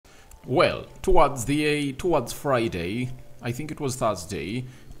Well, towards Friday, I think it was Thursday,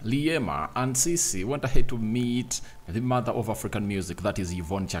 Liema and Sisi went ahead to meet the mother of African music, that is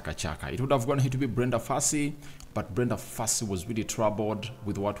Yvonne Chaka Chaka. It would have gone ahead to be Brenda Fassie, but Brenda Fassie was really troubled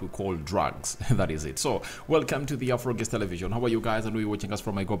with what we call drugs. That is it. So, welcome to the Afro Guest Television. How are you guys? And we're watching us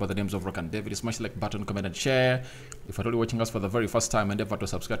from my go by the names of Rock and David. Smash the like button, comment and share. If you're only watching us for the very first time, endeavor to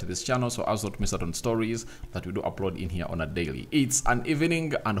subscribe to this channel so as not to miss out on stories that we do upload in here on a daily. It's an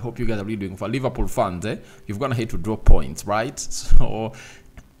evening and hope you guys are really doing for Liverpool fans. You've gone ahead to draw points, right? So,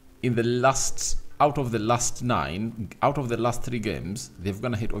 in the out of the last 3 games, they've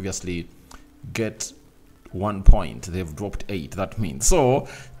gone ahead obviously get 1 point. They've dropped 8, that means. So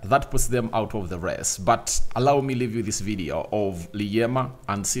that puts them out of the race. But allow me leave you this video of Liema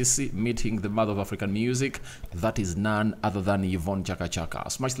and Sisi meeting the mother of African music. That is none other than Yvonne Chaka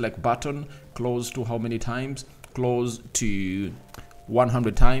Chaka. Smash the like button, close to how many times? Close to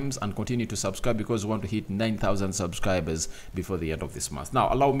 100 times, and continue to subscribe because we want to hit 9,000 subscribers before the end of this month. Now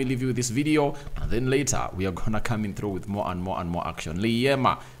allow me leave you this video, and then later we are gonna come in through with more and more and more action.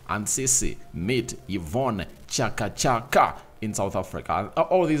 Liema and Sisi meet Yvonne Chaka Chaka in South Africa.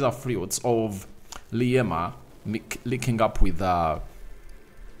 All these are fruits of Liema linking up with Sisi,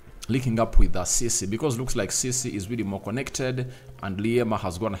 because looks like Sisi is really more connected, and Liema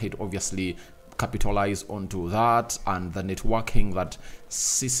has gone ahead obviously capitalize onto that, and the networking that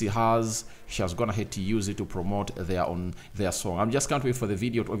Sisi has, she has gone ahead to use it to promote their song. I just can't wait for the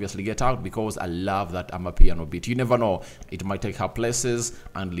video to obviously get out because I love that amapiano beat. You never know, it might take her places,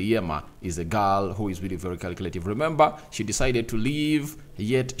 and Liema is a girl who is really very calculative. Remember, she decided to leave,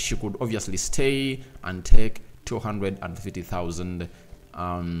 yet she could obviously stay and take 250,000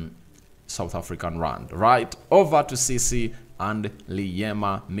 South African rand. Right, over to Sisi and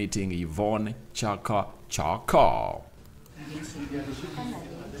Liema meeting Yvonne Chaka Chaka.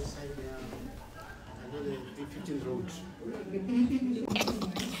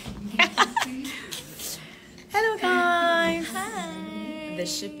 Hello guys. Hi. The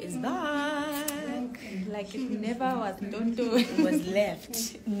ship is back. Like it never was. Don't do It was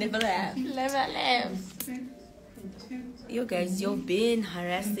left. Never left. Never left. You guys, you've been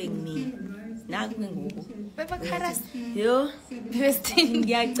harassing me. Yo.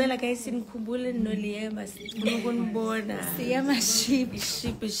 Ngiyacela guys sinikhumbule no Liema sifuna ukunibona. Liema ship.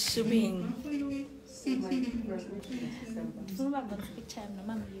 Ship is shipping.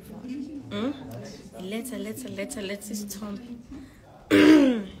 Let's stop.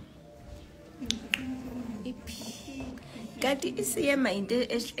 Kati isiyema into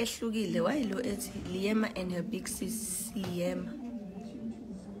ehlukile. Why lo ethi Liema and her big sis Liema?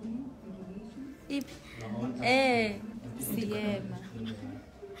 Liema.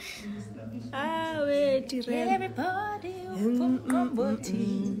 Ah, wait,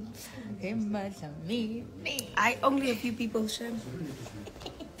 Everybody I only a few people share.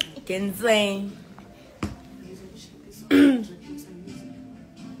 Can say.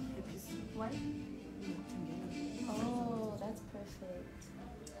 Oh, that's perfect.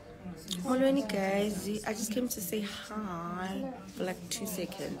 Hello guys, I just came to say hi for like 2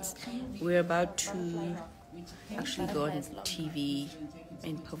 seconds. We're about to actually go on TV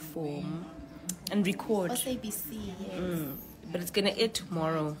and perform and record. ABC, yes. But it's gonna air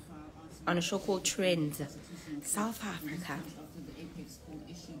tomorrow on a show called Trends, South Africa.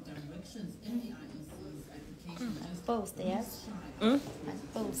 Post, yes?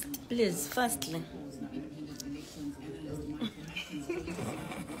 Post. Please, firstly.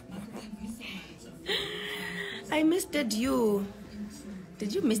 I misted you.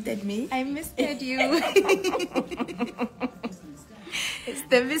 Did you misted me? I misted you. It's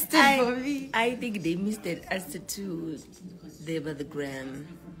the mistake for me. I think they misted us too. They were the gram.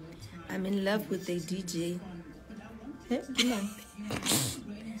 I'm in love with the DJ.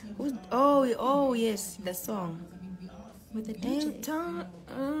 Oh yes, the song. With the DJ.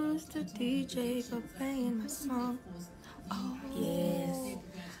 The DJ for playing my song. Oh yes,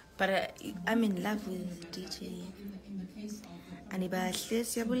 but I'm in love with the DJ. Anibahle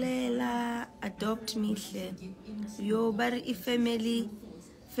siyabulela, adopt me hle. Yo but if family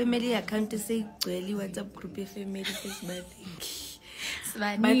account say igcwele WhatsApp group ye family Facebook.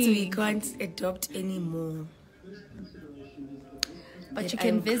 But we can't adopt anymore. But you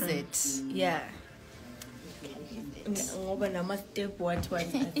can visit. Yeah. Step what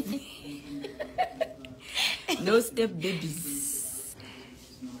no step babies.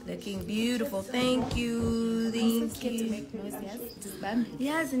 Looking beautiful. Thank you. Thank you. To make noise, yes? Just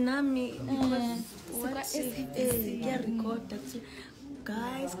Yes, Nami. record that.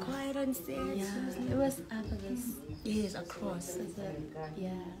 guys quiet on set. Yeah, it was after this. Yes, across.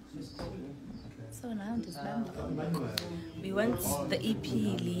 Yeah. So now this band. We want the EP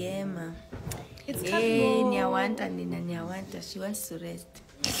Liema. It's Hey, coming. Nyawanta, Nina Nyawanta. She wants to rest.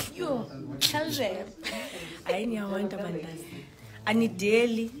 Yo, tell them. I Nyawanta Bandas. And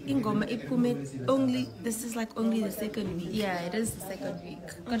daily, ingoma ipume only. This is like only the second week. Yeah, it is the second week.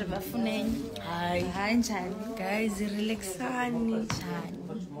 Got a bafuneng. Hi, Hi, Chan. guys, relaxani. Chan.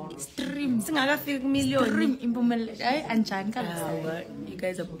 Stream. Singakafika million. Stream impumelelo. Ay, and Chan can You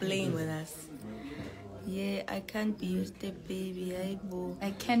guys are playing with us. Yeah, I can't be your step baby.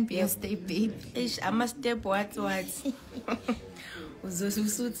 I can be a stay babe. I'm a step what?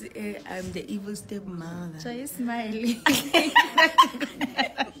 I'm the evil stepmother. So you smiling.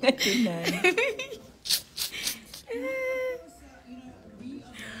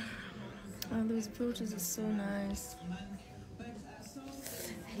 Oh, those photos are so nice.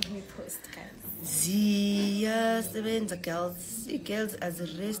 Let me post, guys. Zia, the girls. The girls as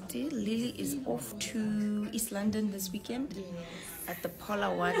rested. Lily is off to East London this weekend at the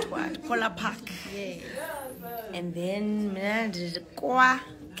Polar Polar Park. Yes. And then Kwa,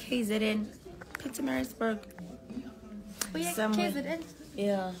 KZN, Pietermaritzburg. Oh, yeah, Somewhere. KZN.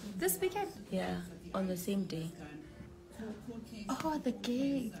 Yeah, This weekend. yeah, on the same day. Oh, the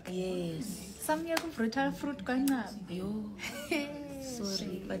cake. Yes. Some young brutal fruit going up. Yo,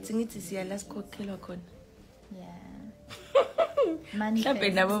 sorry, but singithi siyalasikokhela khona. Yeah. Mhlawumbe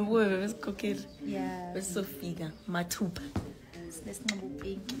Manifest. nabo buwe besikhokhela Yeah. besizofika mathupha. Let's not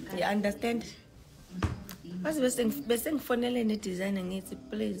pink. You understand? Base besengifonele ne-designer ngithi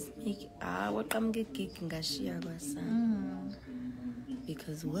please waqhamuke gig ngashiya kwasana.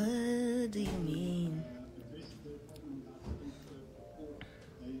 Because what do you mean?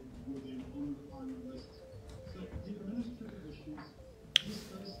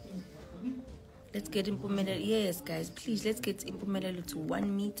 Let's get Impumelelo. Yes, guys, please, let's get Impumelelo to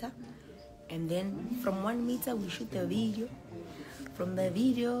 1 meter. And then from 1 meter, we shoot the video. From the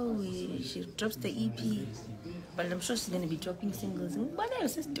video, she drops the EP. But I'm sure she's going to be dropping singles. What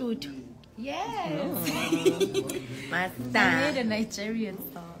else is studio? Yes. I made Master. a Nigerian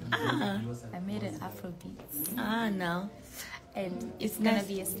song. Ah, I made an Afro beats. now. And it's nice. gonna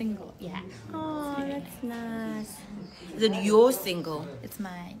be a single. Yeah. Oh, that's nice. Is it your single? It's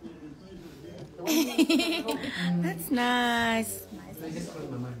mine. That's nice.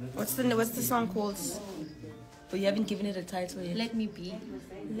 What's the song called? Oh, you haven't given it a title yet. Let me be.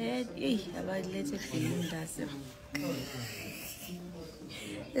 Let it be.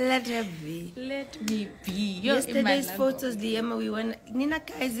 Let it be. Let me be. You're in my Yesterday's photos, Liema, we went. Nina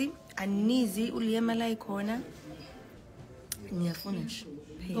Kaizi and Nizi, Uliema Laikona.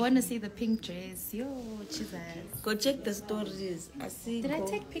 You want to see the pink dress? Yo, Jesus. Go check the stories. I see. Did I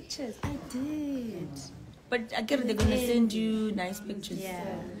take pictures? I did. But again, they're gonna send you nice pictures.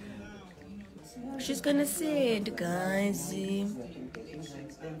 Yeah. She's gonna send, guys.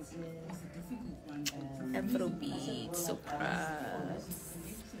 Afro beat, so proud.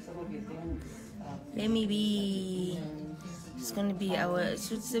 Let me be. It's gonna be our.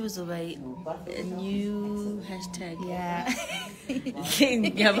 Should say was over a new hashtag. Yeah.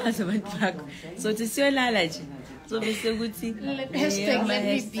 So to see your knowledge. So we say good thing. Hashtag let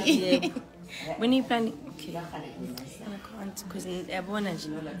me be. When you plan, okay. I can't because everyone is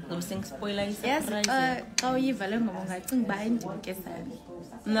saying spoiler. Yes. How you value ngomong ngathi ngiba indimkesana.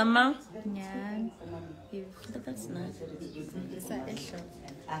 Mama. Yeah. But that's nice.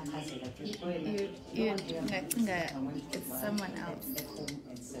 You it's someone else.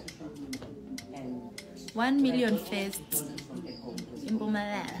 1 million first in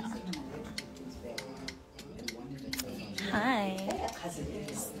Mpumalanga. Hi.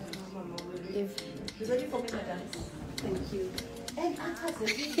 Thank you. And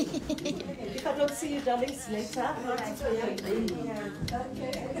if I don't see you, darlings, later.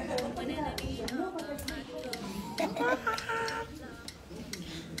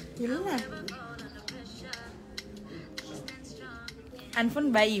 And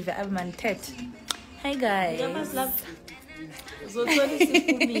fun by Eve, I'm on Ted. Hi guys.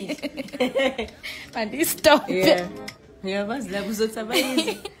 And this stop. Yeah. Ngiyabazilapha uzothaba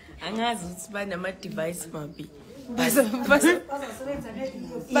yizi. Angazi ukuthi banama device mabi. Yes,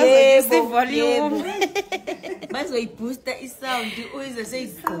 the volume. Bazoyibooster isound uyize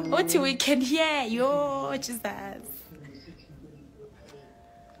seyigqoka. What we can hear, yo, Jesus.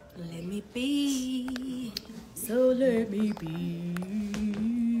 Let me be. So let me be.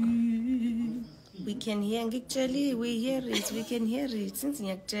 We can hear ngikutsheli, we hear it, we can hear it. Since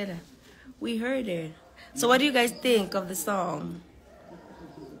ngiyakutshela, we heard it. So what do you guys think of the song?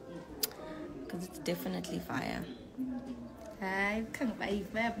 definitely fire. Hayi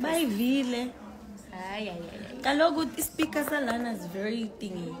kangibayiva. Bayivile. Hayi. Kaloku ispeaker salana is very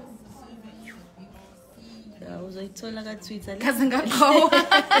thingy. Yeah, uzoyithola ka Twitter. Kaze ngakho.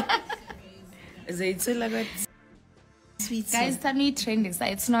 Uzoyithola ka Twitter. Guys, tell me trending. So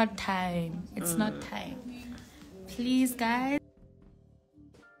it's not time. It's not time. Please, guys.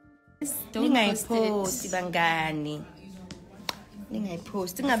 Don't post it. Bangani.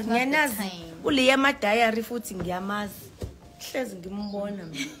 Ningayipost. Ingabe It's not the ngiyanazi. time. Uliema diary futhi ngiyamazi. Hlezi ngimbona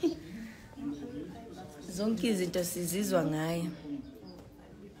mina. Zonke izinto sizizwa ngaye.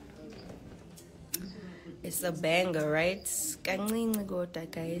 It's a banger, right? Kancinci kodwa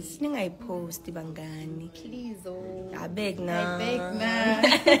guys. Ningayipost bangani. Please, oh. I beg now. I beg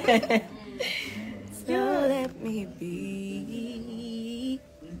now. So let me be.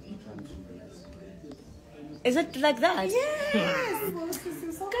 Is it like that? Yes.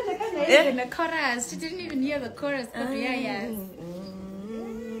 Yeah. In the chorus. She didn't even hear the chorus. But yeah.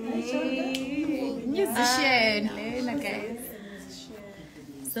 Musician. Guys.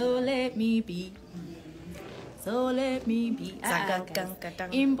 So let me be. So let me be.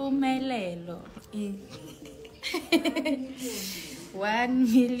 Impumelelo.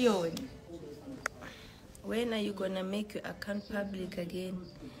 1 million. When are you gonna make your account public again?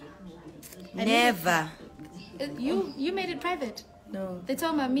 Never. You made it private. No. They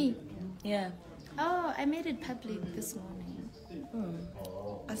told me. Yeah. Oh, I made it public this morning.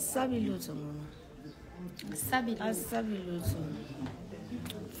 Asabi lutho mama. Sabi. Asabi lutho.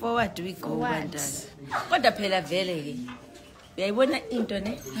 For what do we go what? that? Kodwa phela vele ke. Uyayibona into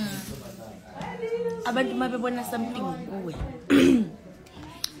ne? Abantu mabebona something kuwe.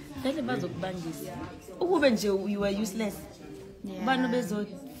 Vele bazokubangisa. Ukube nje you were useless. Bano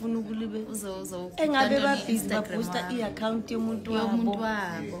bezofuna ukulibe. Engabe babhizi babooster i-account yomuntu wabo.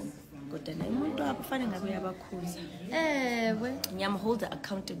 Kodwa na umuntu wabo fanele ngabe yabakhuza. Ngiyam hold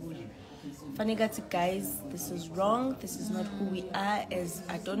accountable. Funny guys, this is wrong. This is not who we are as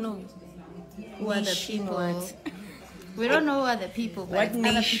I don't know who are the people. What. We don't know who are the people, but what other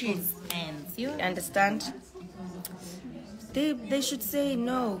nation? people's hands. You understand? They should say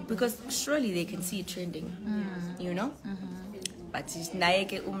no because surely they can see it trending. You know? But naye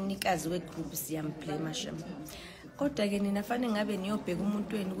ke umnikazi wegroup siyamplay mashem. Kodwa ke nina fanele ngabe niyobheka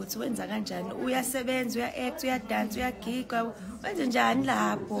umuntu wenu ukuthi wenza kanjani, uyasebenza, uya-act, uyadance, uyagiga, wenze njani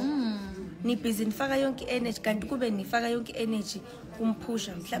lapho. Ni busy nifaka yonke energy kanti kube nifaka yonke energy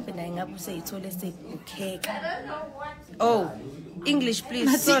kumphusha mhlambe naye ngabe useyithola sebukheka. Oh, English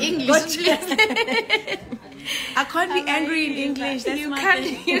please. Sorry. English please. I can't be angry in English. That's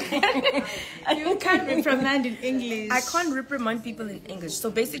You can't reprimand in English. I can't reprimand people in English. So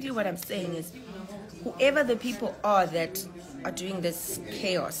basically what I'm saying is whoever the people are that are doing this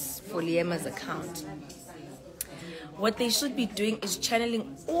chaos for Liema's account, what they should be doing is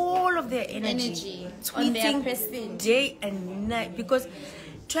channeling all of their energy on their tweeting person. Day and night, because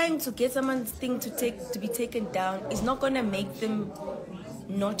trying to get someone's thing to be taken down is not going to make them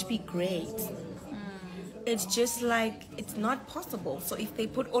not be great. It's just like it's not possible. So if they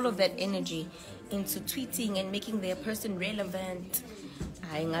put all of that energy into tweeting and making their person relevant,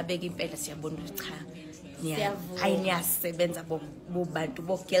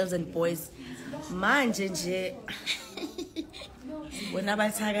 girls and boys manje nje wena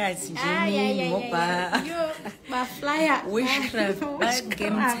bathakathi nje ngoba ba flyer witchcraft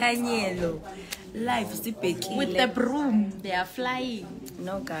bangemthanyelo life sibhekile with the broom they are flying.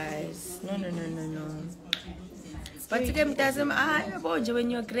 No guys, no. But ke mntazam yabo nje when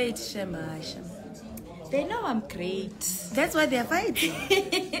you're great shemasha. They know I'm great. That's why they are fighting.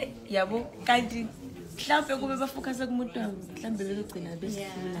 Yabo kanti mhlawumbe kube bafocus kumuntu mhlawumbe bezogcina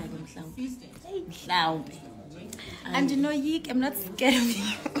besifuna ke mhlawumbe. And you know, Yik, I'm not scared of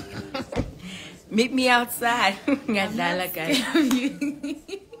you. Meet me outside. Ngiyadlala guys.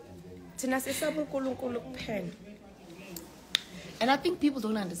 And I think people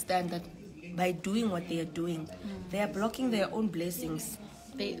don't understand that by doing what they are doing, they are blocking their own blessings.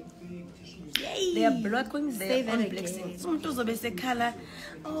 They are blocking their own blessings. Umuntu uzobe sekhala,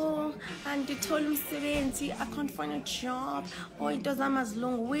 oh, and they told him seventy, I can't find a job. Oh, it does as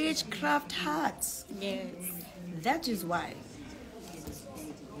long. Witchcraft hurts. Yes. That is why.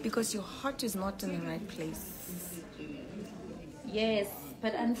 Because your heart is not in the right place. Yes,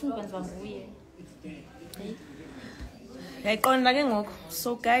 but unfortunately,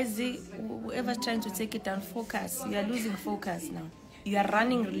 so guys, whoever's trying to take it down, focus. You are losing focus now. You are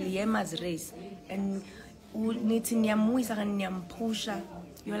running Liema's race, and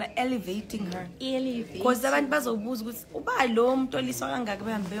You're like elevating her. Elevating. Because abantu bazobuza ukuthi uba lo muntu oliswa kangaka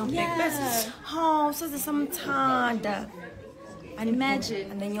behambe beyobheka bese oh so there's some tanda. And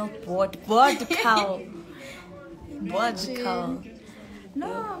Imagine. and then you're bored cow.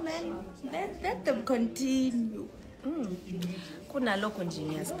 No, man. Let them continue. Kunalokho nje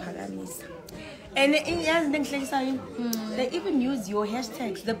ngiyasiphakamisa. And yazi engihlekisayo, they even use your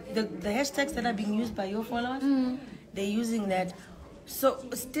hashtags, the hashtags that are being used by your followers. They're using that. So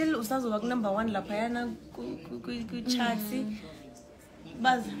still usazoba ku number 1 laphayana ku charts.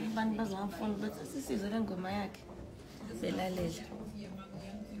 Baz abantu bazafuna but sisizwe lengoma yakhe. Belalela.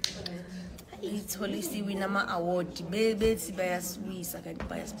 Itholisi win ama-award bethi bayasiwisa kanti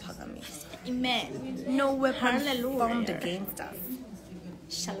bayasiphakamisa. Amen. No weapon Hallelujah. formed against us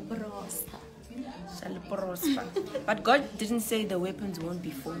Shall prosper. shall prosper. But God didn't say the weapons won't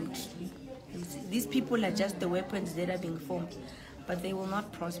be formed. These people are just the weapons that are being formed, but they will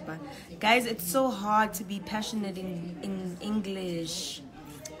not prosper. Guys, it's so hard to be passionate in English.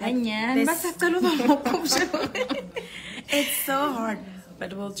 It's so hard,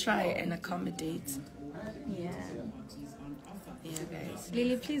 but we'll try and accommodate. Yeah. Yeah, guys.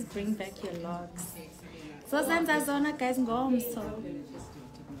 Lily, please bring back your locks. So sometimes guys go home, so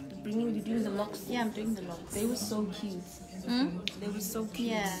You doing the locks? yeah, I'm doing the locks. They were so cute. They were so cute.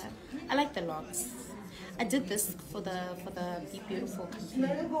 Yeah, I like the locks. I did this for the Be Beautiful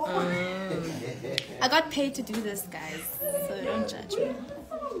campaign. I got paid to do this, guys, so don't judge me.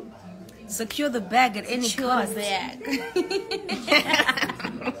 Secure the bag at any cost. Bag.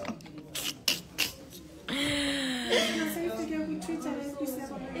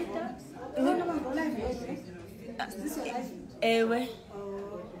 Ewe.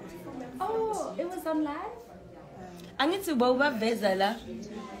 Oh, it was on live? I need to go back Vezala.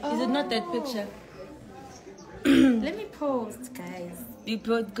 Is it not that picture? Let me post, guys.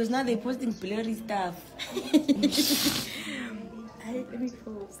 Because now they're posting blurry stuff. Let me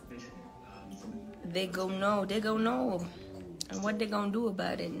post. They go know. And what they gonna do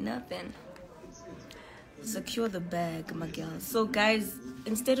about it? Nothing. Secure the bag, my girl. So guys,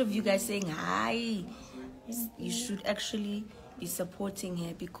 instead of you guys saying hi, you should actually be supporting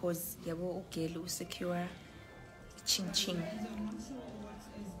her because yabo okay, secure ching ching.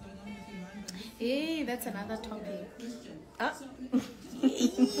 Hey, that's another topic.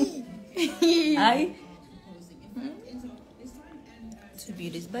 Hi. To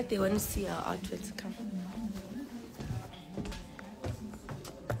beauties, but they want to see our outfits come.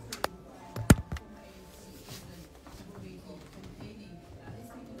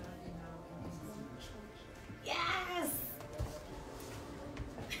 Yes!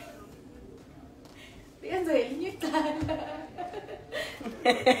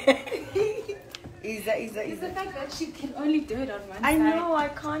 Is The fact that she can only do it on one I side. know, I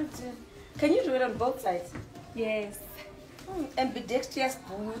can't. Can you do it on both sides? Yes. Ambidextrous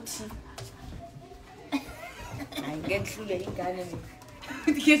beauty. I get through the ingane.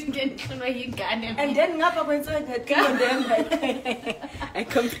 And then ngapha kwenziwa ngeke I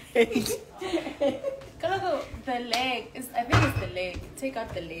complained. The leg is, I think it's the leg. Take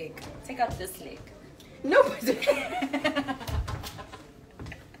out the leg. Take out this leg. No, but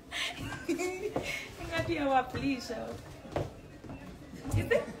ngathi yawaplisha.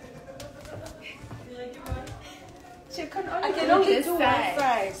 She can I can only do one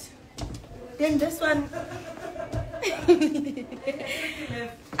side. Then this one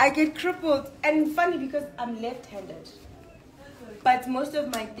I get crippled, and funny because I'm left-handed. But most of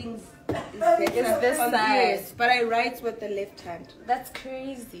my things is this on side. yes, but I write with the left hand. That's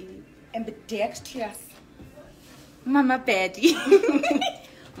crazy. Ambidextrous. Mama Patty.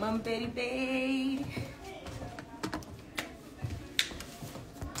 Mom baby.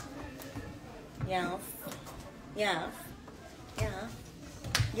 Yes. Yes. Yeah.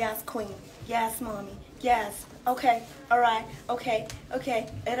 Yes, queen. Yes, mommy. Yes. Okay. All right. Okay. Okay.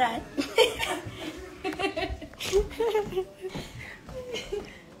 All right.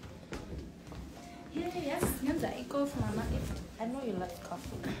 Yes. Go for Mama. I know you love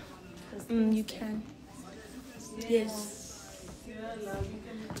coffee. You can. Yes.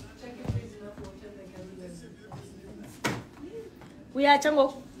 Uyatsha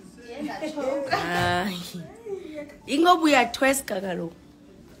ngoku? Hayi. Ingoba uyatweska kaloku.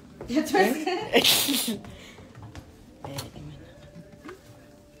 Is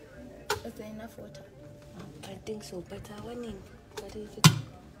there enough water? I think so, but warning. What is it?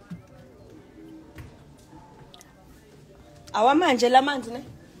 Awamanje lamanzi ne?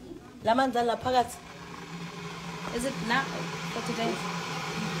 Lamanzi ala phakathi. Is it now for today?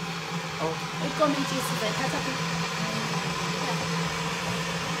 Oh. It coming to the cut up.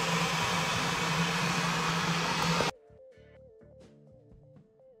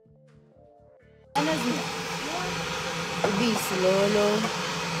 Lolo.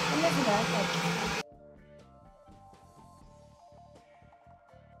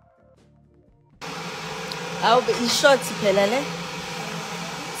 I'll be short, Pelale.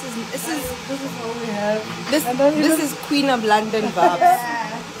 This is all we have. this is Queen of London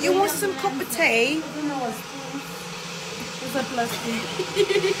vibes. You want some copper tea? I don't know what's it's a plastic.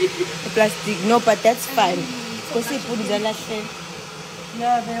 The plastic, no, but that's fine. Because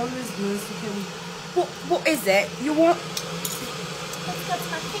Yeah, they always nice. You can. what is it? You want? Let's go to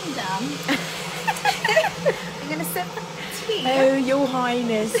my kingdom. I'm gonna sip tea. Oh, Your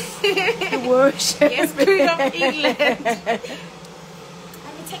Highness, your worship. Yes, Queen of England.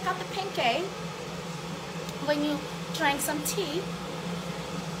 And you take out the pinky when you drank some tea.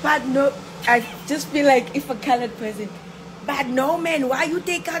 But no, I just feel like if a colored person. But no, man, why you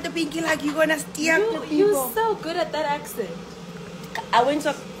take out the pinky like you gonna steer the people? You're so good at that accent. I went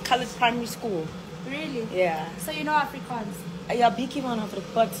to a colored primary school. Really? Yeah. So you know Afrikaans? Yeah, big one of the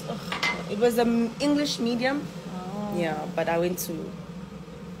but it was an English medium. Oh. Yeah, but I went to.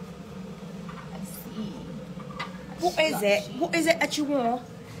 I see. What is it? What is it that you want?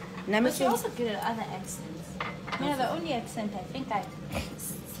 But you're also good at other accents. Yeah, the only accent I think I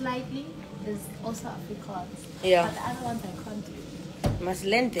slightly is also Afrikaans. Yeah. But the other ones I can't do. Must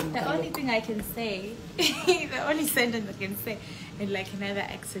learn them. The only thing I can say, the only sentence I can say in like another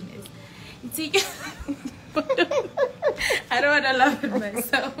accent is, see, I don't want to laugh at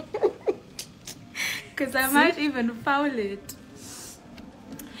myself because I might even foul it.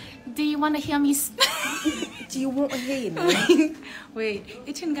 Do you want to hear me speak? Do you want to hear me? Wait,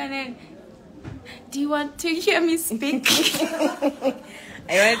 Itchinganen, do you want to hear me speak?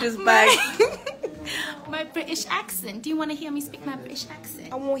 I want to speak. My British accent. Do you want to hear me speak my British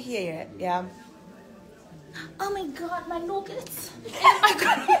accent? I won't hear it. Yeah. Oh my god, my nuggets. Oh my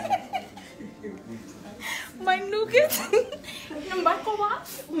god. My nuggets.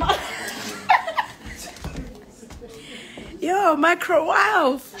 Yo, micro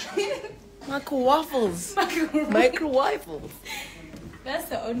waffles. Micro waffles. Micro waffles. That's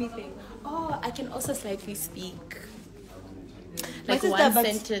the only thing. Oh, I can also slightly speak. Like sister, one but-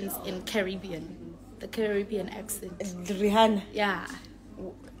 sentence in Caribbean. The Caribbean accent. Rihanna. Yeah.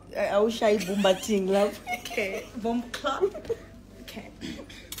 I wish I boombating love. Okay. Bomb club. Okay.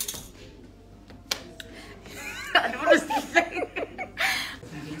 I don't want to say.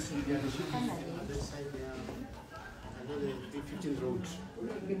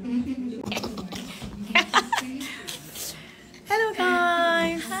 Hello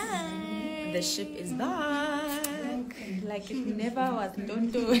guys. Hi. The ship is back. Like it never was.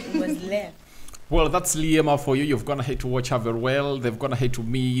 Don't do it. It was left. Well, that's Liema for you. You've gone ahead to watch her very well. They've gone ahead to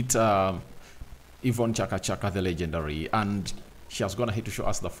meet Yvonne Chaka Chaka, the legendary, and she has gone ahead to show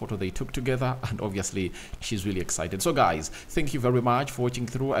us the photo they took together, and obviously she's really excited. So guys, thank you very much for watching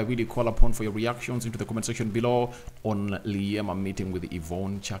through. I really call upon for your reactions into the comment section below on Liema meeting with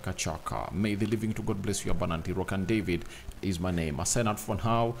Yvonne Chaka Chaka. May the living to God bless you abundantly. Rock and David is my name. I sign out for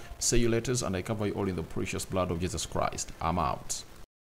now. See you later, and I cover you all in the precious blood of Jesus Christ. I'm out.